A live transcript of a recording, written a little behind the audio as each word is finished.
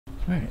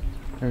All right,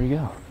 there you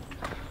go.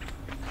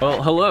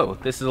 Well, hello.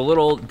 This is a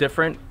little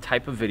different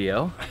type of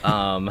video.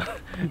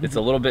 It's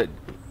a little bit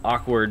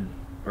awkward,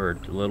 or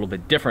a little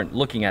bit different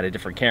looking at a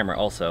different camera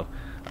also.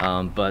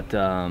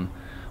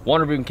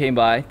 Vanderboom came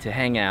by to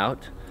hang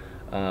out.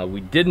 We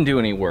didn't do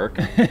any work.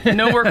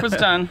 No work was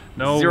done.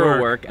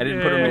 Zero work. I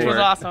didn't put him to work. Which was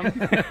awesome.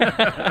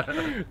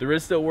 There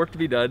is still work to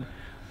be done,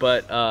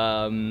 but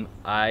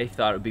I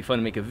thought it would be fun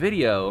to make a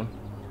video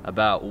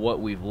about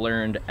what we've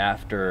learned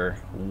after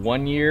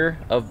 1 year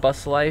of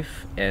bus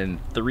life and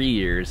 3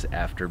 years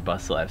after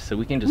bus life. So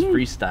we can just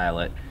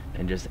freestyle it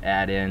and just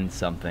add in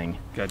something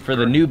for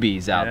the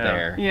newbies out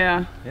there.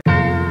 Yeah. I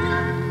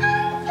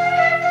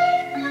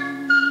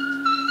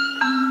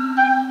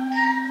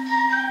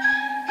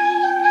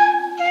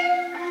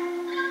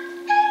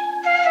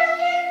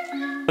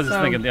was just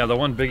thinking, the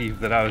one biggie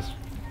that I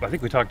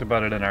think we talked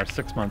about it in our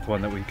 6-month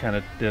one that we kind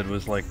of did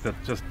was like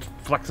just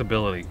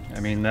flexibility.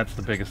 I mean, that's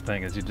the biggest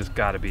thing, is you just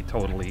got to be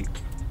totally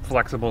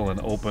flexible and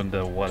open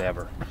to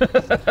whatever.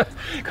 Because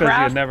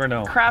you never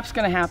know. Crap's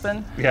gonna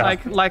happen. Yeah.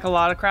 Like a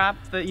lot of crap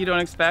that you don't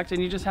expect,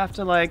 and you just have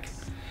to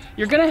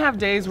you're gonna have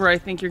days where I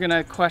think you're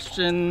gonna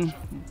question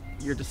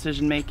your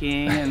decision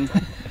making and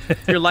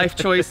your life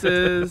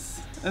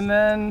choices,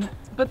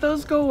 but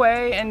those go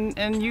away,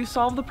 and you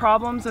solve the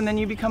problems, and then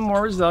you become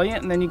more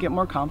resilient, and then you get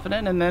more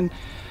confident, and then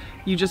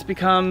you just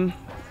become,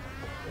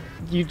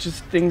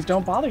 things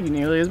don't bother you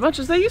nearly as much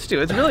as they used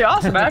to. It's really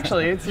awesome,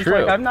 actually. It's just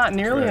like, I'm not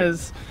nearly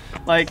as,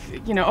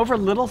 over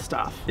little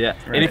stuff. Yeah,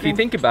 right. And if you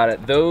think about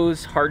it,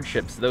 those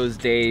hardships, those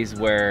days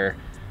where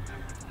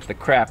the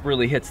crap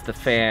really hits the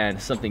fan,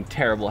 something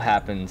terrible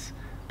happens,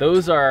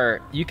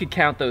 you could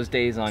count those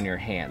days on your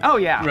hands. Oh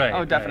yeah, right.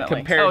 Oh definitely.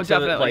 Compared to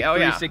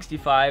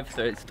 365,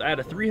 out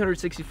of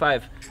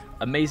 365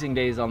 amazing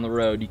days on the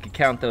road, you could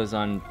count those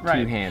on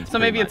two hands. So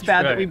maybe it's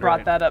bad that we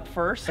brought that up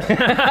first.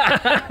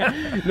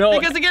 No,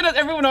 because again,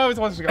 everyone always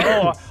wants to go,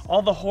 oh,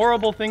 all the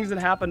horrible things that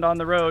happened on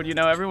the road.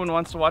 Everyone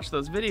wants to watch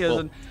those videos.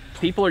 And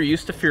people are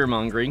used to fear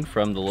mongering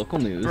from the local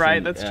news. Right,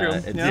 and, that's true.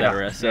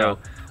 Etc. So.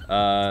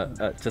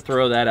 To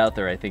throw that out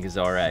there, I think is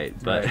all right.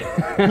 But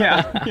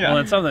yeah. Well,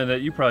 and something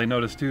that you probably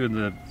noticed too in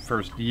the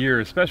first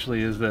year,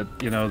 especially, is that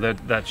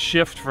that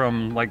shift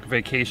from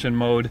vacation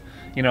mode.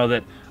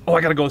 That, oh,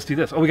 I gotta go see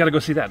this. Oh, we gotta go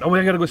see that. Oh,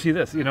 I gotta go see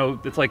this.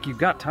 It's like you've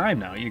got time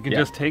now. You can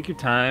just take your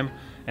time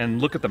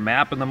and look at the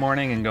map in the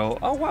morning and go,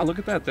 oh wow, look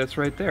at that, that's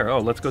right there. Oh,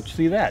 let's go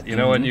see that.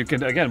 And you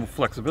can, again,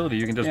 flexibility,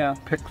 you can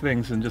just pick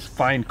things and just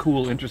find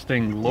cool,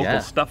 interesting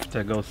local stuff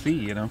to go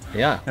see, and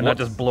not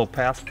just blow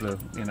past the,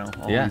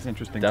 all these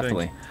interesting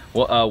things.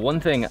 Well,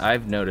 one thing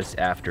I've noticed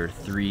after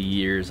 3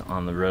 years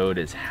on the road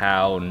is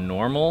how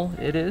normal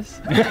it is.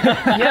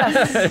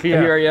 Yes.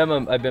 Here I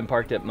am, I've been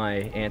parked at my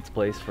aunt's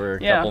place for a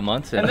couple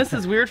months. And this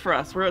is weird for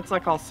us, where it's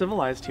like all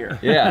civilized here.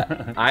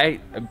 Yeah,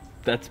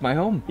 that's my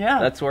home. Yeah.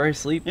 That's where I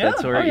sleep. Yeah.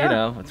 That's where,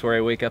 that's where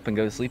I wake up and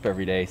go to sleep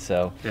every day.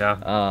 So,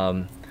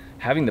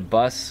 having the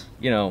bus,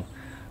 I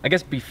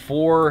guess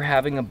before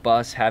having a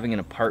bus, having an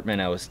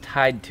apartment, I was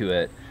tied to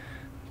it.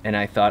 And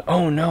I thought,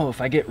 oh no,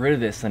 if I get rid of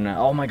this, then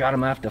oh my God,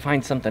 I'm gonna have to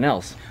find something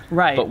else.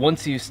 Right. But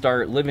once you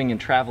start living and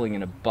traveling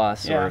in a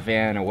bus or a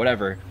van or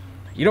whatever,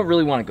 you don't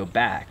really want to go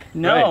back.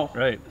 No.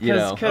 Right.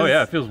 Oh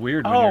yeah, it feels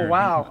weird. Oh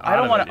wow. I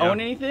don't want to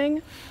own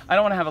anything. I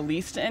don't want to have a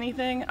lease to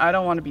anything. I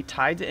don't want to be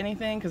tied to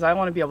anything, because I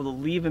want to be able to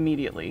leave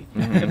immediately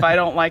if I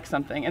don't like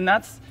something. And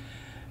God,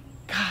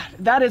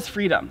 that is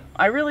freedom.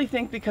 I really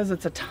think, because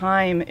it's a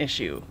time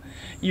issue.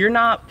 You're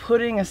not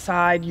putting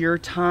aside your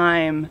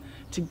time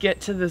to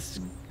get to this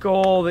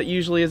goal that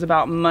usually is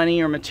about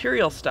money or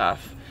material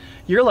stuff.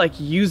 You're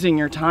using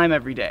your time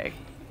every day,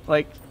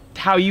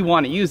 how you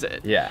want to use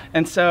it. Yeah.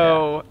 And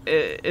so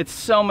it's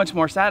so much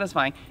more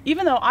satisfying.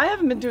 Even though I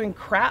haven't been doing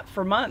crap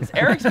for months.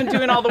 Eric's been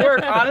doing all the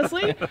work.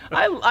 Honestly,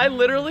 I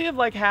literally have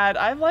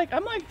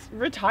I'm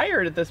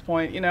retired at this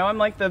point. I'm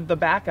like the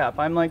backup.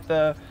 I'm like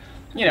the,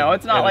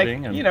 it's not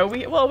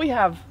we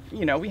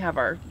have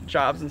our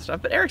jobs and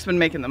stuff, but Eric's been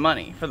making the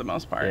money for the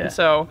most part. Yeah. And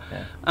so,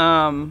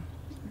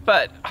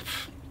 but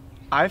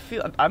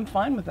I'm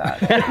fine with that.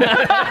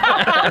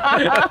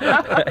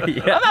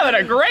 I'm having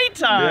a great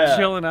time.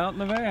 Chilling out in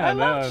the van. I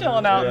love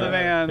chilling out in the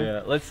van.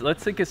 Yeah.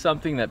 Let's think of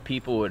something that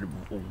people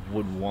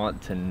would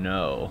want to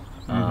know.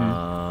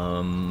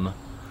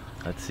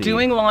 Let's see.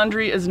 Doing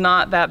laundry is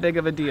not that big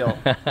of a deal.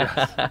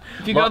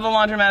 If you go to the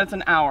laundromat, it's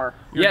an hour.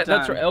 You're done.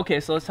 That's right.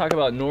 Okay, so let's talk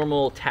about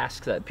normal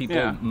tasks that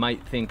people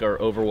might think are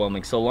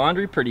overwhelming. So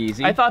laundry, pretty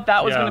easy. I thought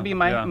that was going to be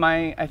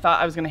I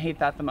thought I was going to hate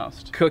that the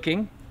most.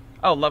 Cooking.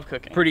 Oh, love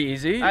cooking. Pretty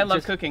easy. I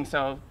love cooking,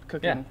 so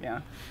cooking,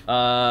 yeah.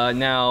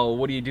 Now,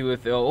 what do you do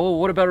with,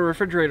 what about a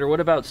refrigerator? What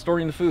about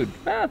storing the food?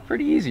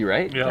 Pretty easy,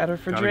 right? Yep. Got a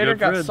refrigerator,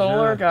 got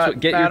solar, got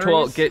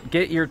batteries.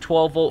 Get your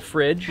 12-volt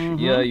fridge.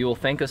 Yeah, you will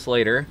thank us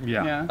later.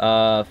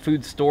 Yeah.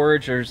 Food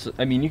storage,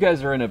 you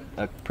guys are in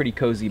a pretty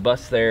cozy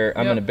bus there.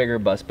 I'm in a bigger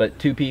bus, but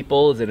 2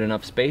 people, is it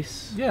enough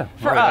space? Yeah.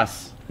 For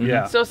us.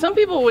 Yeah. So some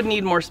people would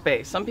need more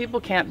space. Some people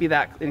can't be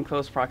that in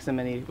close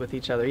proximity with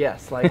each other.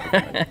 Yes,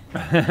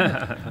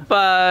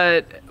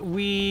 but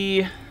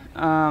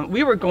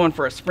We were going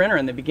for a Sprinter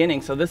in the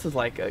beginning, so this is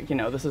like a,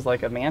 this is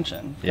like a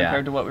mansion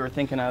compared to what we were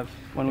thinking of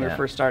when we were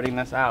first starting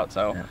this out.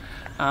 So,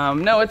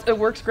 no, it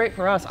works great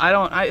for us.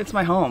 It's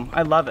my home.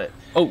 I love it.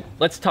 Oh,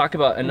 let's talk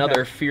about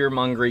another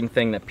fear-mongering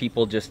thing that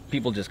people just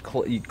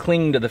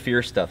cling to the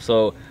fear stuff.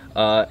 So,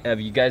 have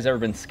you guys ever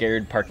been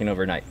scared parking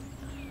overnight?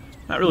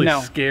 Not really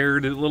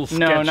scared. A little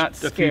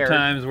sketched a few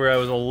times where I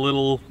was a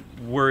little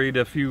worried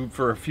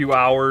for a few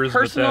hours.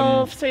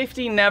 Personal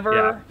safety,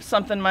 never.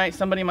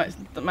 Somebody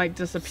might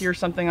disappear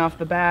something off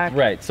the back.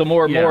 Right. So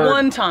more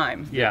one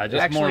time. Yeah,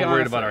 just more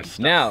worried about our stuff.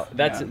 Now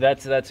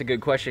that's a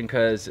good question,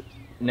 because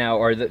now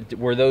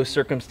were those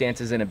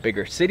circumstances in a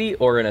bigger city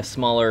or in a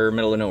smaller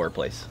middle of nowhere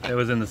place? It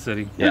was in the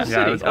city. Yeah,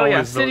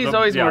 city's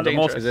always more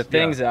dangerous. Because the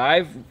things that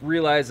I've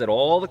realized, that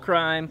all the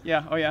crime,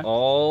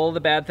 all the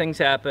bad things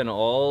happen,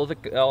 all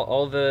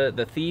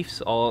the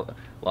thieves,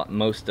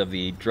 most of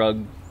the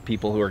drug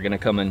people who are going to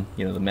come and,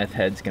 the meth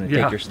heads going to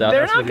take your stuff.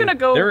 They're not going to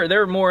go.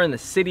 They're more in the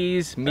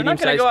cities,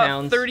 medium-sized towns. They're not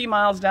going to go out 30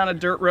 miles down a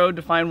dirt road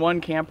to find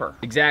one camper.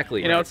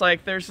 Exactly. It's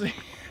like there's.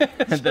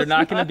 They're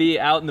not going to be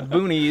out in the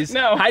boonies,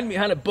 hiding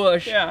behind a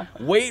bush,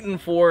 waiting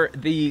for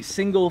the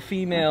single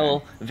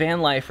female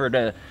van lifer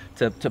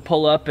to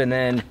pull up and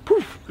then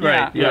poof.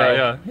 Right.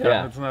 Yeah.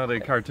 It's not a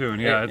cartoon.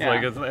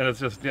 It's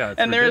just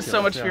and there is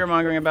so much fear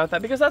mongering about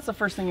that, because that's the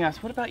first thing you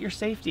ask. What about your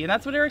safety? And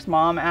that's what Eric's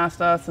mom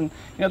asked us, and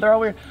they're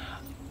all weird.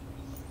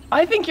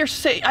 I think you're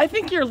safe. I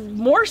think you're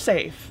more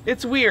safe.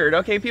 It's weird,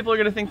 okay? People are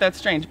gonna think that's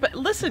strange, but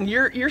listen,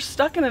 you're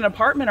stuck in an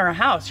apartment or a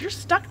house. You're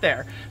stuck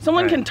there.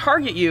 Someone can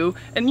target you,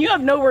 and you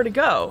have nowhere to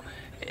go.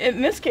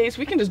 In this case,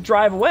 we can just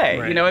drive away.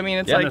 Right.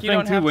 It's like you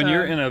don't have to. When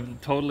you're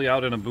totally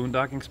out in a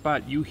boondocking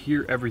spot, you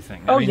hear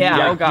everything. Oh,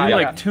 God.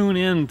 You tune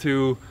in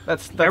to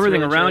everything really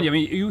around you. I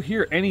mean, you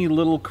hear any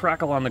little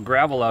crackle on the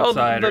gravel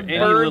outside, or the any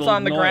birds little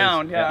on the noise.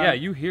 ground. Yeah,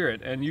 you hear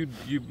it, and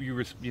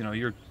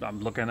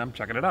I'm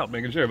checking it out,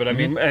 making sure. But I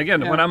mean,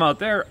 again, when I'm out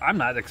there, I'm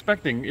not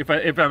expecting if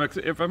I'm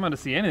going to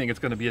see anything, it's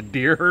going to be a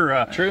deer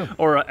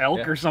or an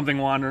elk or something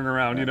wandering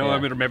around. I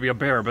mean, or maybe a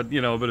bear. But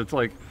but it's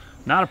like.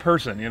 Not a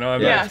person, I'm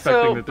not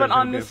expecting that there's but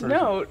on this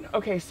note,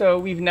 okay, so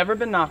we've never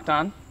been knocked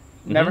on,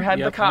 never had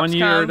the cops 1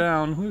 year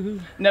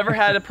down, never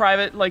had a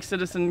private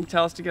citizen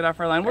tell us to get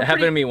off our line. It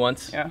happened to me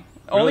once. Yeah.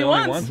 Really?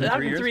 Only once. In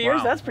 3 years.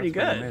 Wow. That's pretty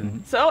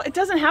good. So it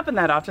doesn't happen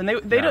that often.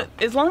 They don't,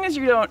 as long as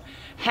you don't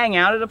hang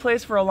out at a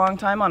place for a long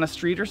time on a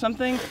street or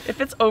something.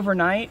 If it's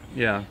overnight,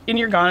 and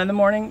you're gone in the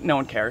morning, no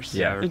one cares.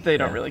 They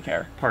don't really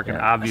care. Parking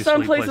obviously.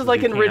 Some places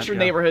like in richer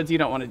neighborhoods, you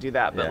don't want to do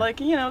that. But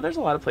there's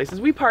a lot of places.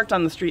 We parked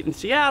on the street in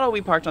Seattle.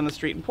 We parked on the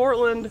street in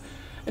Portland.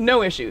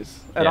 No issues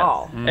at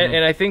all.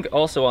 And I think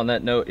also on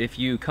that note, if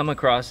you come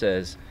across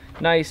as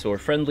nice or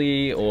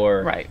friendly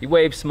or you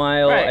wave,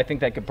 smile, I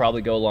think that could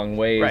probably go a long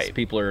ways.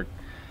 People are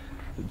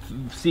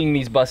seeing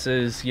these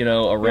buses,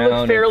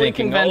 around fairly and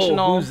thinking, conventional.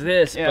 Oh, who's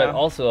this? But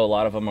also a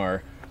lot of them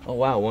are, oh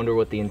wow, wonder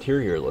what the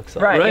interior looks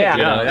like.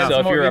 Right. So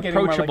if you're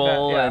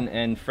approachable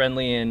and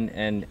friendly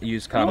and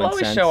use common sense,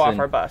 we'll always show off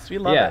our bus. We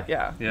love it.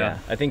 Yeah.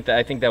 I think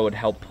that would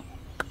help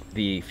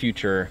the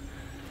future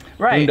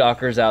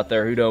boondockers out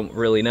there who don't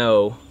really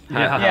know.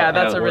 How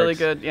that's a really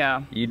good.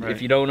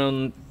 If you don't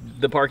own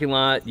the parking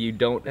lot, you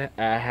don't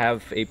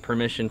have a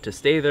permission to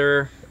stay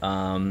there.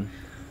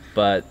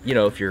 But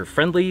if you're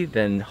friendly,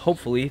 then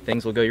hopefully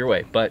things will go your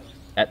way. But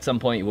at some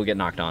point, you will get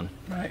knocked on.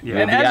 Right.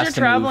 And as you're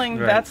traveling,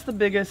 that's the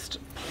biggest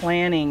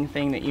planning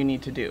thing that you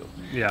need to do.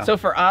 Yeah. So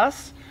for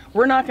us,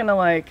 we're not going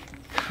to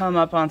come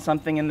up on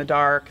something in the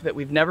dark that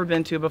we've never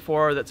been to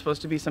before. That's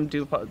supposed to be some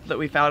dupe that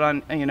we found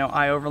on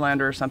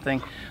iOverlander or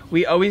something.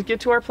 We always get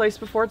to our place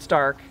before it's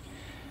dark,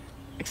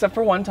 except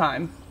for one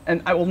time.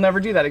 And I will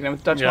never do that again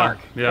with Dutch Mark.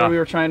 Where we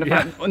were trying to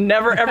find. We'll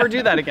never ever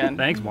do that again.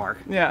 Thanks, Mark.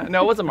 Yeah,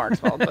 no, it wasn't Mark's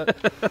fault. But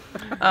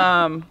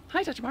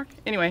hi, Dutch Mark.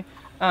 Anyway,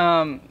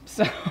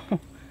 so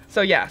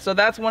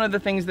that's one of the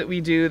things that we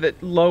do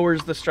that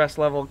lowers the stress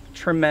level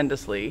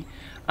tremendously.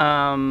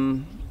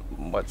 When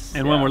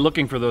we're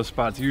looking for those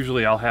spots,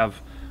 usually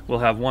we'll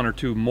have one or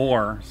two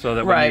more, so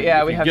that when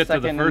you get to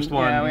the first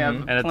one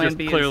and it just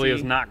clearly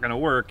is not going to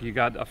work, you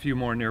got a few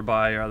more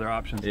nearby or other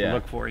options to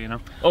look for,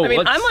 Oh, I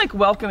mean, I'm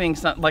welcoming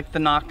the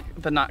knock,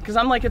 because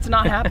I'm it's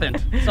not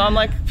happened. So I'm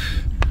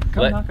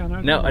come knock on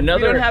our door.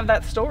 We don't have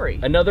that story.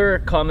 Another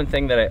common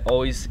thing that I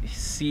always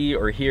see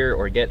or hear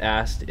or get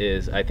asked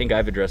is, I think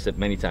I've addressed it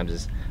many times,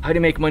 is how do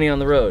you make money on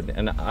the road?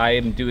 And I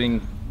am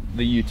doing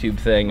the YouTube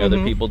thing,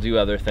 other people do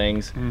other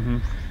things.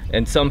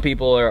 And some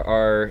people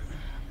are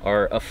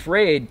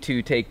afraid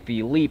to take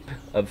the leap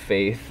of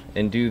faith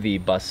and do the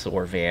bus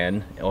or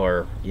van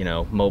or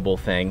mobile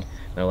thing.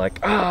 They're like,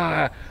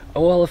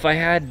 well, if I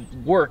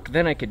had work,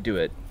 then I could do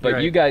it.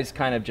 But you guys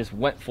kind of just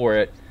went for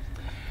it.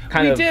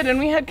 We did, and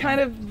we had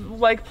kind of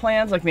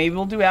plans, maybe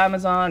we'll do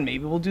Amazon,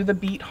 maybe we'll do the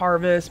beet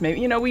harvest,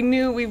 maybe we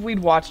knew we'd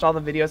watched all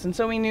the videos, and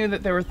so we knew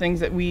that there were things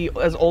that we,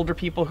 as older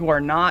people who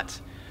are not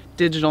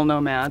digital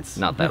nomads.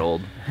 Not that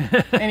old.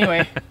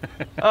 Anyway,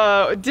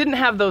 didn't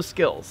have those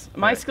skills.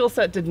 My skill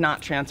set did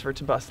not transfer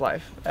to bus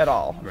life at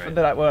all.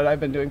 What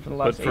I've been doing for the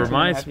last 18 and a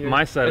half years. But for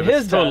my side of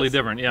it's totally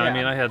different. Yeah, I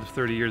mean, I had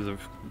 30 years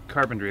of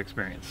carpentry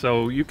experience.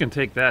 So you can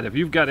take that. If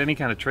you've got any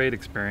kind of trade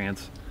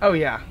experience, Oh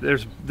yeah.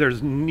 there's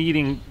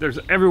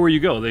everywhere you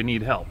go, they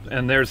need help.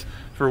 And there's,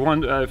 for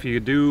one, if you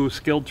do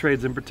skilled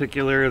trades in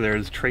particular,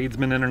 there's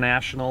Tradesmen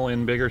International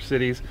in bigger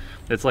cities.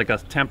 It's like a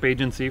temp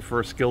agency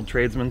for skilled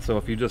tradesmen. So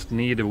if you just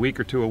need a week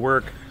or two of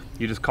work,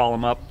 you just call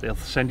them up, they'll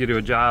send you to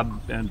a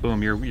job, and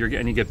boom, and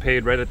you get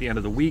paid right at the end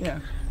of the week. Yeah.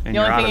 And The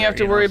only thing you have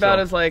to worry about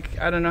so, is like,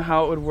 I don't know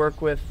how it would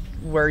work with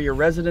where your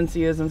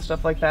residency is and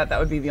stuff like that. That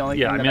would be the only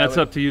yeah, thing. I mean, that's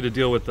up to you to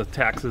deal with the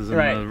taxes and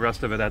Right. the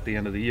rest of it at the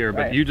end of the year.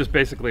 But Right. you just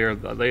basically are,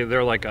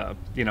 they're like a,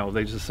 you know,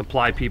 they just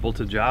supply people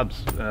to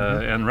jobs.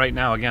 And right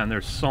now, again,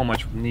 there's so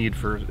much need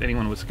for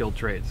anyone with skilled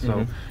trades.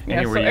 So Yeah,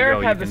 anywhere so you Eric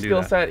go, had you the can do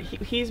skill that. set.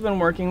 He's been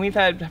working. We've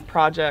had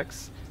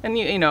projects, and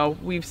you know,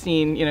 we've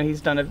seen. You know,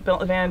 he's done a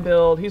van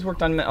build. He's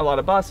worked on a lot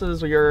of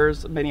buses,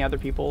 yours, many other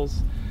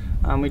people's.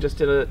 We just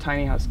did a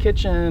tiny house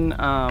kitchen.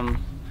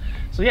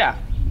 So yeah,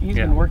 he's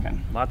been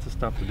working. Lots of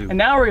stuff to do. And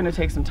now we're gonna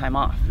take some time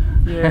off.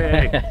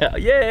 Yay!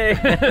 Yay!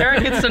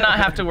 Eric gets to not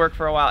have to work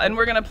for a while, and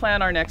we're gonna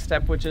plan our next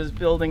step, which is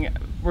building.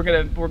 We're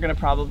gonna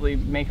probably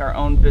make our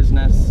own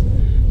business,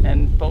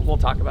 but we'll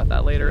talk about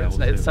that later. Yeah, it's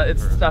we'll it's, save it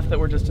it's for- stuff that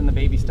we're just in the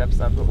baby steps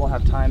of, but we'll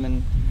have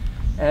time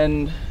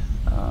and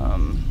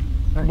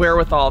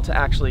wherewithal to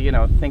actually, you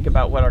know, think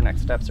about what our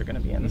next steps are going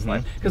to be in this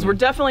life, because we're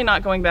definitely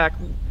not going back.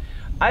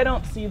 I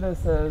don't see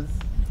this as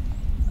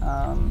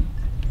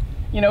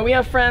you know, we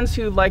have friends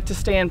who like to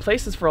stay in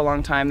places for a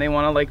long time. They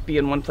want to like be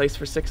in one place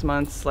for 6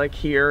 months, like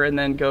here, and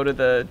then go to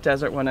the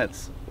desert when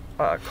it's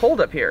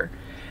cold up here.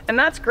 And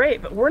that's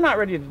great, but we're not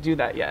ready to do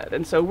that yet.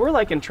 And so we're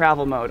like in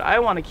travel mode. I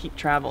want to keep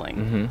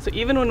traveling. So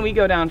even when we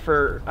go down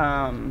for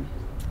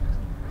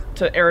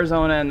to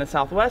Arizona and the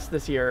Southwest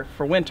this year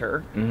for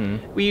winter,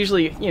 we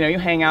usually, you know, you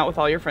hang out with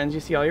all your friends, you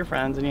see all your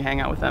friends, and you hang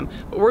out with them.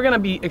 But we're going to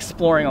be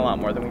exploring a lot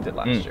more than we did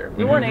last year.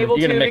 We weren't able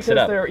You're to gonna mix it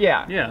because up. they're,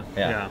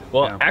 Yeah.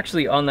 Well,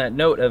 actually, on that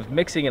note of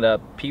mixing it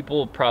up,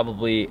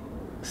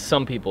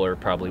 some people are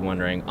probably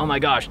wondering, oh my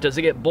gosh, does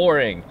it get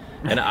boring?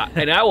 And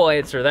I will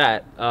answer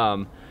that.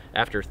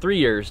 After 3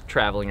 years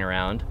traveling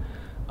around,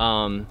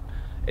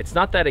 it's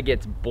not that it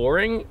gets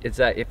boring, it's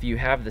that if you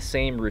have the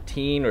same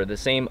routine or the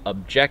same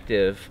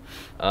objective,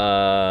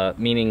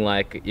 meaning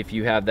like if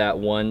you have that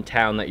one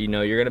town that you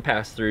know you're gonna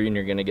pass through and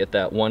you're gonna get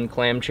that one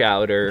clam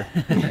chowder,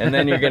 and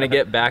then you're gonna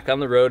get back on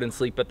the road and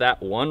sleep at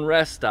that one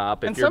rest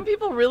stop. And some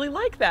people really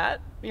like that.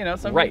 You know,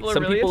 some Right, people are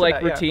some really people into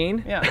like that,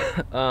 routine.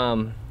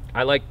 Yeah.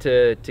 I like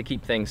to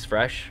keep things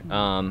fresh,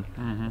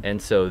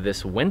 and so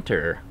this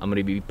winter I'm going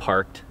to be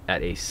parked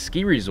at a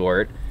ski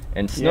resort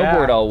and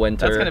snowboard all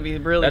winter. That's going to be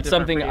really That's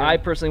different something for you. I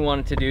personally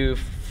wanted to do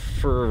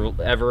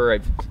forever.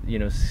 I've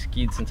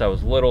skied since I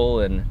was little,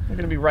 and We're going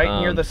to be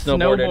right near the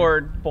snowboarded.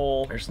 snowboard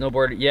bowl. or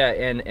snowboard, yeah,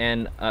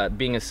 and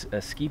being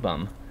a ski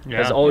bum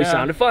has Yeah. always Yeah.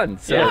 sounded fun.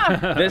 So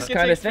Yeah. this Get to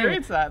kind of thing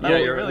experience that. That'll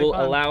be really will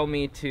fun. allow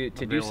me to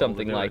do able to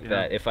something do it, like yeah.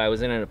 that. If I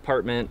was in an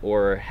apartment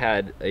or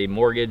had a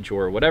mortgage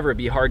or whatever, it'd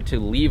be hard to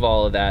leave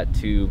all of that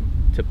to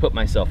put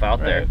myself out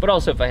there. Right. But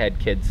also if I had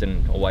kids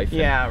and a wife,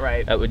 Yeah,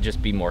 right. that would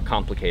just be more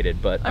complicated.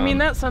 But I mean,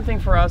 that's something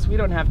for us. We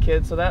don't have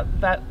kids, so that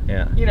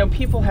Yeah. you know,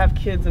 people have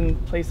kids in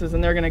places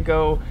and they're going to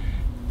go.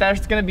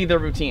 That's going to be their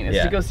routine, is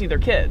Yeah. to go see their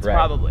kids, Right,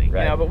 probably.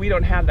 right. You know, but we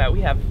don't have that. We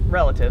have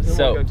relatives, and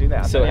we'll go do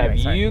that. So But have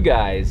anyway, sorry. you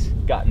guys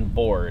gotten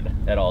bored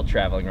at all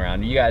traveling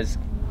around? You guys,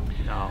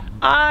 No.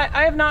 I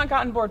have not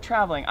gotten bored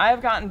traveling. I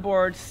have gotten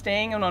bored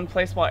staying in one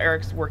place while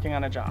Eric's working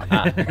on a job.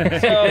 But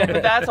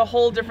that's a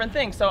whole different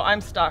thing. So I'm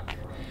stuck.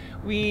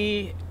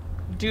 We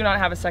do not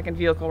have a second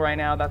vehicle right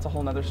now. That's a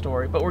whole nother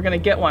story. But we're gonna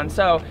get one.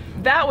 So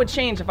that would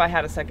change if I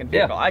had a second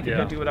vehicle. I could go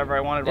Yeah. do whatever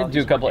I wanted. While do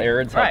a he's couple working.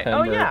 errands, help Right. him,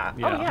 Oh or yeah.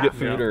 Yeah. Oh yeah. get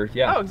food, Yeah. or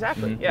yeah. Oh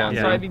exactly. Yeah.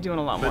 Yeah. So I'd be doing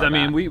a lot more. But I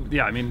of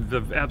mean,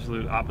 that. the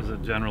absolute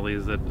opposite generally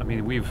is that, I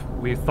mean,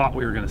 we thought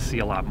we were going to see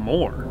a lot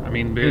more. I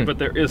mean, Hmm. but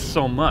there is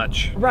so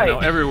much, Right. you know,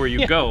 everywhere you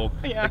Yeah. go.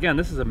 Yeah. Again,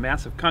 this is a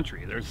massive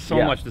country. There's so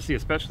Yeah. much to see,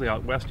 especially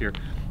out west here,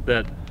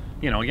 that,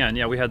 you know, again,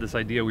 yeah, we had this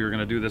idea we were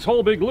going to do this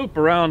whole big loop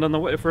around on the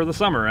way for the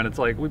summer, and it's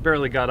like we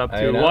barely got up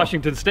I to know.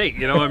 Washington State.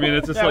 You know, I mean,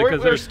 it's just Yeah, like we're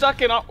because there's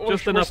stuck in just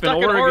we're enough in stuck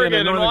Oregon and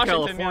and Northern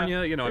Washington, California.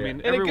 yeah. You know, I Yeah. mean,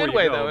 In a everywhere good you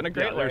way, go, though, in a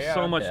great way, there's yeah.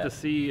 so much Yeah. to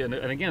see, and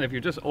again, if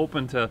you're just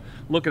open to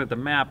looking at the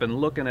map and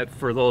looking at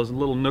for those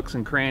little nooks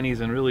and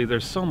crannies, and really,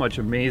 there's so much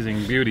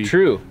amazing beauty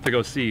True. to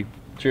go see.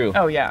 True.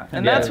 Oh yeah,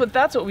 and Yeah.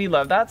 that's what we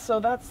love. That's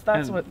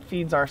And- what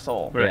feeds our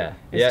soul. Right. Yeah.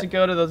 Is Yeah. to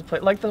go to those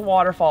places, like the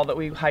waterfall that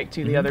we hiked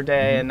to the other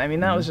day, and I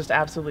mean that was just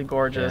absolutely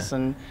gorgeous, Yeah.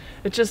 and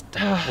it just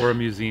Or a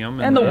museum.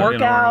 and the you know, or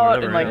workout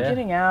whatever, and like yeah.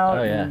 getting out.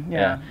 Oh yeah, and,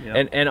 yeah.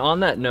 Yeah. And on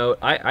that note,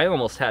 I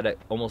almost had a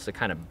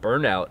kind of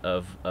burnout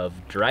of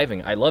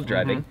driving. I love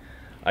driving.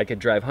 I could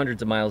drive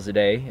hundreds of miles a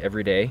day,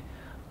 every day,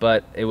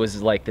 but it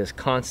was like this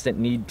constant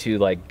need to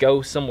like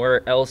go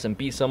somewhere else and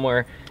be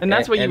somewhere. And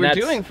that's what you were that's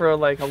doing for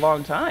like a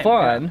long time.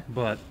 fun,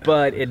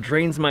 But it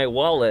drains my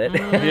wallet.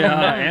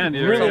 yeah, and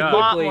It's Really a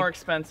lot quickly. more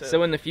expensive.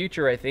 So in the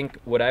future, I think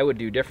what I would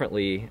do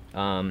differently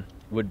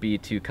would be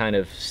to kind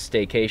of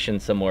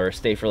staycation somewhere,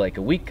 stay for like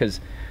a week, because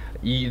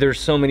there's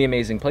so many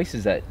amazing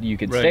places that you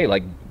could Right. stay,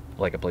 like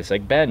a place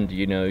like Bend.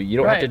 You know, you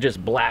don't have to Right.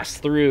 just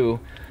blast through,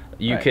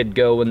 You could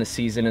go when the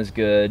season is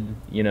good,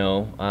 you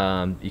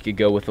know, you could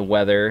go with the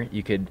weather.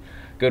 You could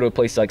go to a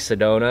place like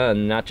Sedona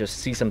and not just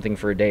see something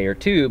for a day or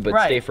two, but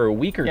stay for a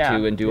week or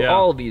two and do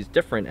all these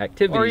different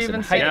activities or even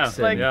and hikes.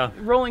 like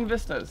Rolling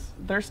Vistas.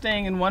 They're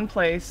staying in one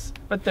place,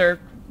 but they're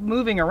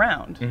moving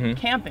around,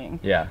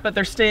 camping. But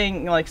they're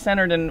staying like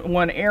centered in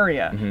one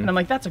area. And I'm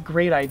like, that's a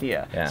great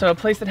idea. So a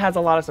place that has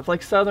a lot of stuff,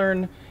 like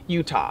southern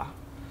Utah.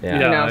 You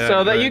know,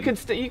 so that you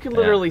could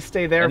literally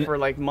stay there for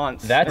like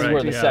months. That's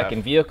where the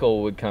second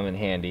vehicle would come in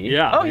handy.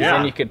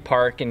 And you could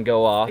park and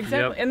go off.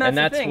 Exactly. And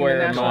that's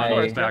where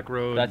back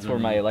roads. That's where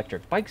my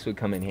electric bikes would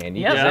come in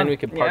handy. Because then we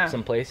could park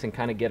someplace and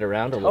kind of get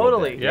around a little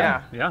bit.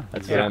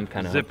 That's what I'm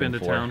kind of zip into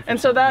town. And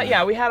so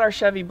that we had our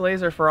Chevy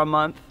Blazer for a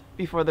month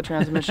before the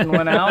transmission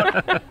went out.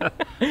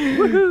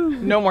 Woohoo!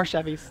 No more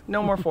Chevys,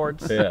 no more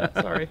Fords.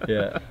 Sorry.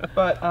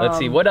 But let's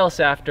see, what else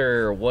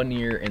after 1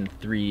 year and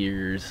 3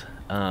 years?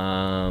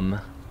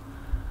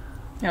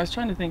 I was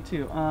trying to think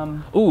too.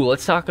 Ooh,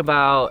 let's talk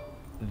about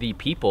the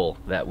people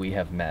that we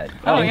have met,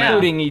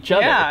 including each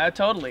other. Yeah,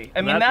 totally.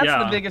 I mean, that's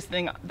the biggest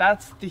thing.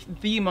 That's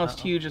the most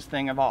hugest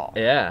thing of all.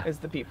 Is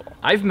the people.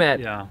 I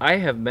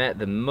have met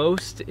the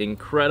most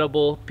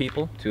incredible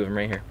people. Two of them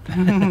right here.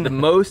 The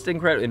most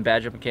incredible in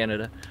Badge Up in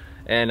Canada,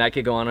 and I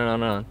could go on and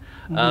on and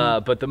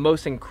on. But the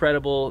most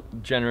incredible,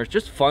 generous,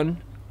 just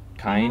fun,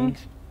 kind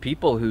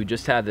people who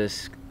just have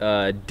this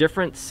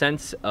different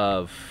sense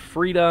of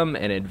freedom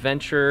and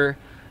adventure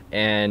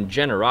and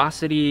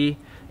generosity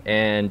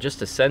and just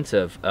a sense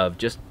of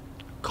just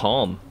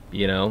calm,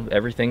 you know,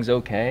 everything's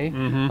okay.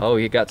 Oh,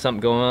 you got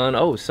something going on,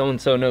 oh,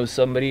 so-and-so knows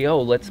somebody,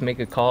 oh, let's make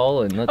a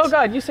call and let's... Oh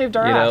God, you saved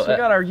our ass. We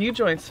got our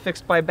U-joints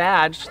fixed by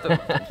Badge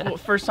the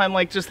first time,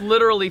 like just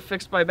literally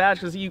fixed by Badge,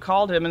 because you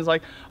called him and was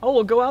like, oh,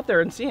 we'll go out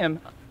there and see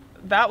him.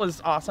 That was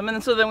awesome. And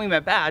then so then we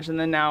met Badge, and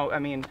then now, I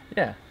mean,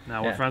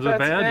 now we're friends with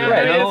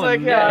Badge. It's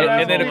like,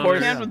 and then of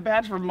course, camped with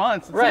Badge for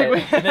months.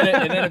 It's and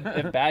then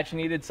if Badge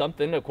needed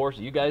something, of course,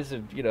 you guys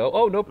have, you know,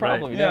 oh, no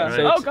problem.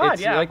 So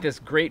it's like this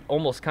great,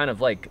 almost kind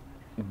of like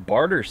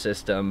barter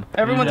system.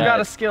 Everyone's got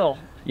a skill.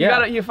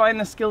 You find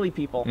the skilly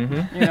people. You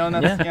know, and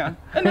that's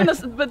And then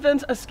but then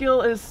a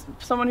skill is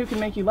someone who can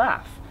make you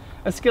laugh.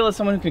 A skill is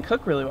someone who can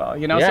cook really well,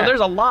 you know? So there's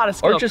a lot of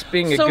skills. Or just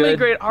being so many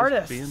great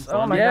artists.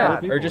 Oh my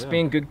God. Or just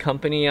being good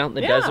company out in the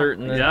desert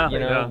and the you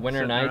know,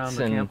 winter nights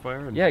and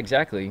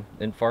exactly.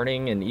 And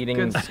farting and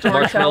eating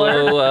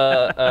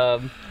marshmallow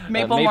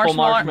maple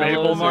marshmallow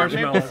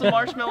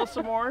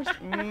s'mores.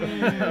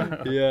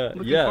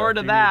 Looking forward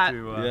to that.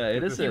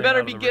 It is. You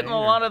better be getting a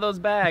lot of those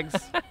bags.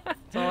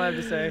 That's all I have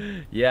to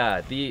say.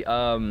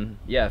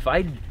 If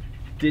I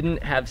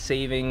didn't have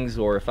savings,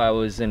 or if I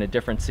was in a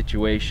different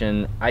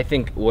situation, I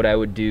think what I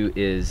would do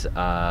is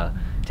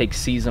take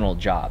seasonal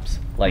jobs.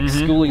 Like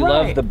Skoolie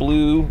loved the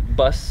blue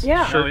bus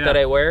shirt that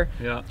I wear.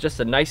 Just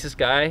the nicest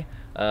guy.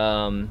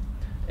 And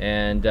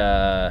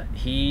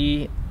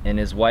he and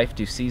his wife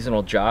do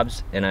seasonal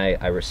jobs, and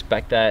I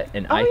respect that,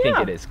 and I think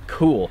it is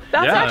cool.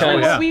 That's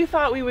actually what we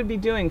thought we would be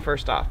doing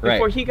first off,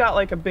 before he got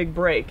like a big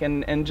break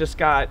and just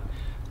got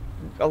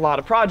a lot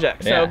of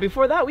projects. So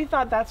before that, we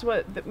thought that's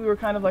what we were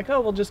kind of like,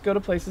 oh, we'll just go to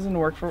places and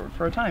work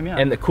for a time.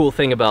 And the cool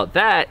thing about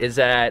that is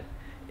that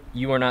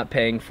you are not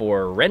paying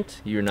for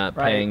rent, you're not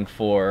paying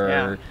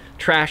for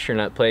trash, you're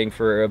not paying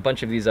for a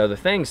bunch of these other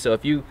things. So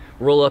if you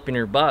roll up in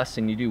your bus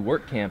and you do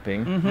work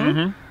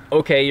camping,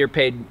 okay, you're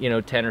paid, you know,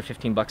 10 or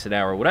 15 bucks an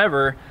hour or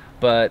whatever,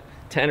 but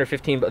 10 or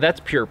 15, but that's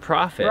pure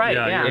profit.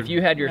 If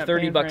you had your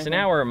 30 bucks an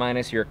hour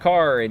minus your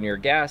car and your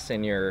gas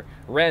and your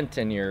rent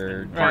and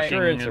your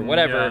insurance or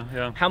whatever,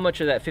 how much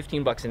of that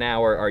 15 bucks an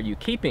hour are you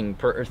keeping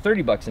or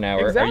 30 bucks an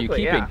hour are you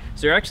keeping?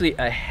 So you're actually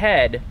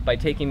ahead by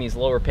taking these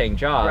lower paying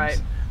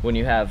jobs when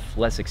you have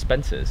less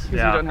expenses.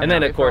 And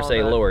then of course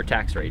a lower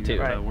tax rate too.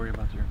 Worry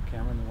about your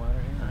camera in the water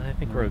here? I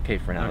think we're okay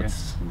for now.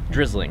 It's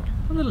drizzling.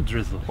 A little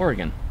drizzle.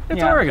 Oregon.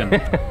 It's Oregon.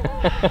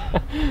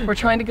 We're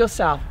trying to go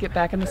south, get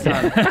back in the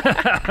sun.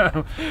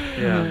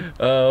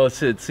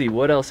 Let's see,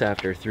 what else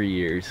after 3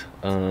 years?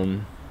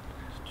 Well,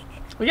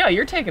 yeah,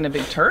 you're taking a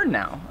big turn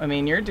now. I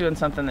mean, you're doing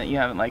something that you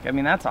haven't, like, I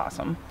mean, that's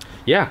awesome.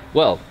 Yeah,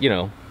 well, you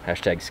know,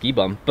 hashtag ski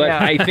bum. But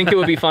I think it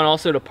would be fun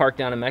also to park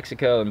down in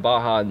Mexico and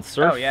Baja and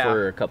surf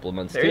for a couple of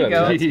months too.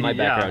 That's my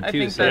background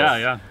too.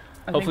 So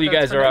hopefully you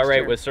guys are all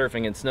right with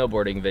surfing and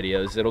snowboarding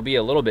videos. It'll be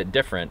a little bit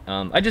different.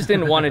 I just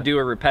didn't want to do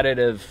a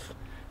repetitive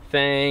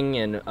thing,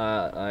 and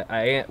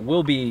I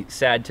will be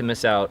sad to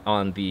miss out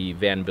on the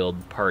van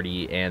build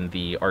party and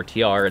the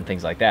RTR and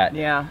things like that.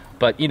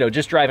 But you know,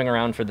 just driving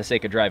around for the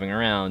sake of driving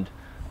around.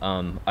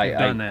 I've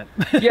done that.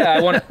 Yeah, I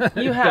want.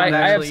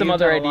 I have some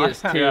other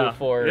ideas too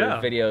for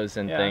videos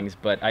and things,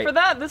 but for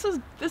that, this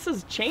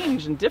is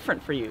change and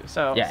different for you.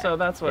 So so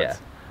that's what's.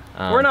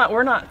 We're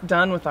not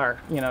done with our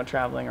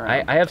traveling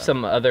around. I have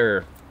some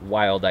other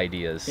wild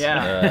ideas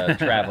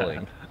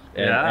traveling.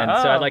 And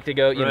so I'd like to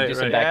go, do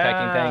some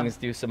backpacking things,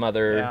 do some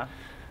other,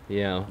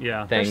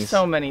 things. There's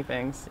so many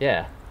things.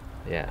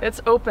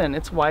 It's open.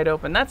 It's wide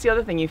open. That's the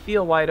other thing. You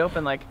feel wide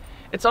open. Like,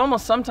 it's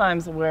almost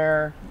sometimes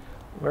where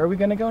where are we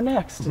gonna go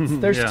next?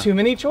 There's Yeah. too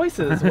many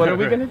choices. What are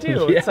we gonna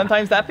do? Yeah.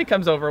 Sometimes that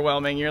becomes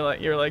overwhelming. You're like,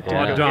 do we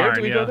go darn, here?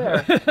 Do we go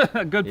there?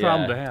 A good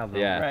problem to have, though.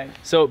 Yeah. Right.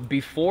 So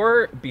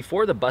before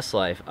the bus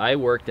life, I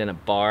worked in a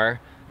bar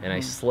and I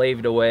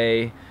slaved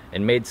away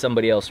and made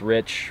somebody else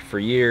rich for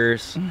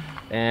years,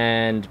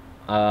 and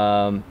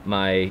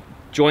my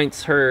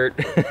joints hurt.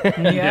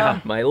 Yeah.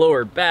 My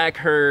lower back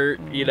hurt.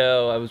 You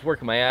know, I was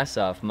working my ass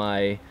off.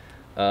 The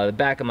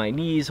back of my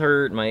knees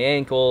hurt, my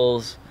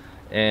ankles,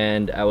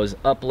 and I was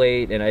up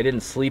late and I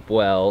didn't sleep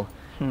well.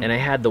 And I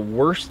had the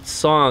worst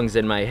songs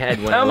in my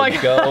head when I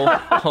would go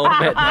home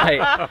at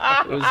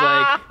night. It was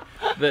like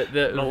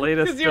The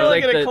latest. 'Cause you were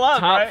like in a the club,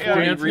 top right?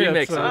 40 Yeah.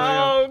 remixes.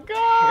 Oh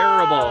God.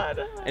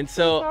 Terrible. And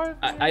so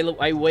That's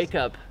I wake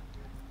up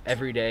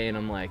every day and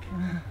I'm like,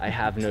 I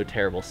have no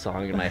terrible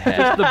song in my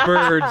head. the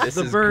birds, This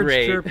the is birds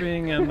great.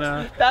 chirping, and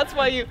That's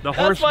why you. The That's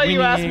horse why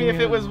you asked me whinnying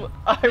if it was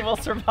 "I Will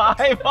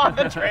Survive" on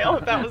the trail.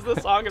 If that was the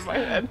song in my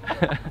head.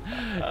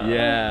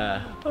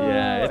 Yeah,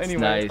 it's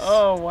Anyway. nice.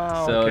 Oh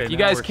wow. So Okay, if you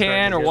now guys we're starting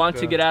can to or get want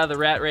the- to get out of the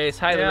rat race,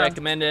 highly Yeah.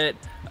 recommend it.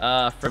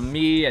 From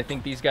me, I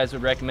think these guys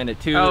would recommend it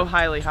too. Oh,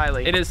 highly.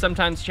 It is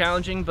sometimes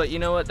challenging, but you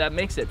know what? That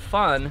makes it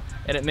fun,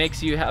 and it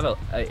makes you have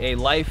a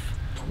life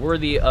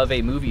worthy of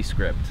a movie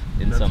script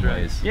in That's some right.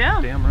 ways. Yeah.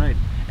 damn right.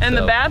 And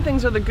So- the bad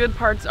things are the good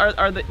parts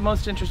are the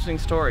most interesting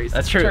stories.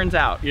 That's true. Turns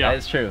out. Yeah. That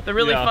is true. The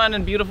really Yeah. fun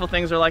and beautiful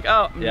things are like,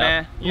 oh,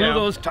 Yeah. meh. Blew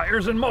those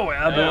tires in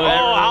Moab.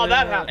 Oh, how'd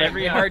that happen?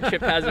 Every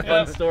hardship has a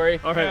fun story.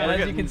 All right, and we're as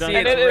you getting can done. see,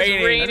 And it's it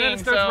is raining. And then it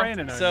starts so-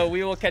 raining. on So you.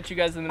 we will catch you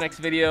guys in the next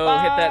video.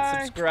 Bye. Hit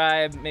that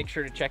subscribe. Make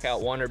sure to check out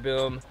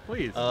Vanderboom.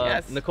 Please.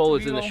 Yes, Nicole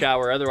was we in the will.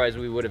 shower. Otherwise,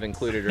 we would have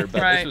included her.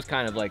 But Right. this was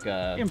kind of like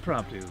a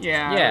Impromptu.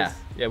 Yeah.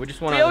 yeah. We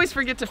just want We to. always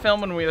forget to film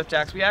when we're with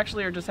Jax. We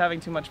actually are just having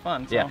too much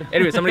fun. So. Yeah.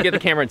 Anyways, I'm gonna get the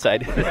camera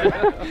inside.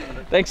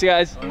 Thanks, you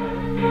guys.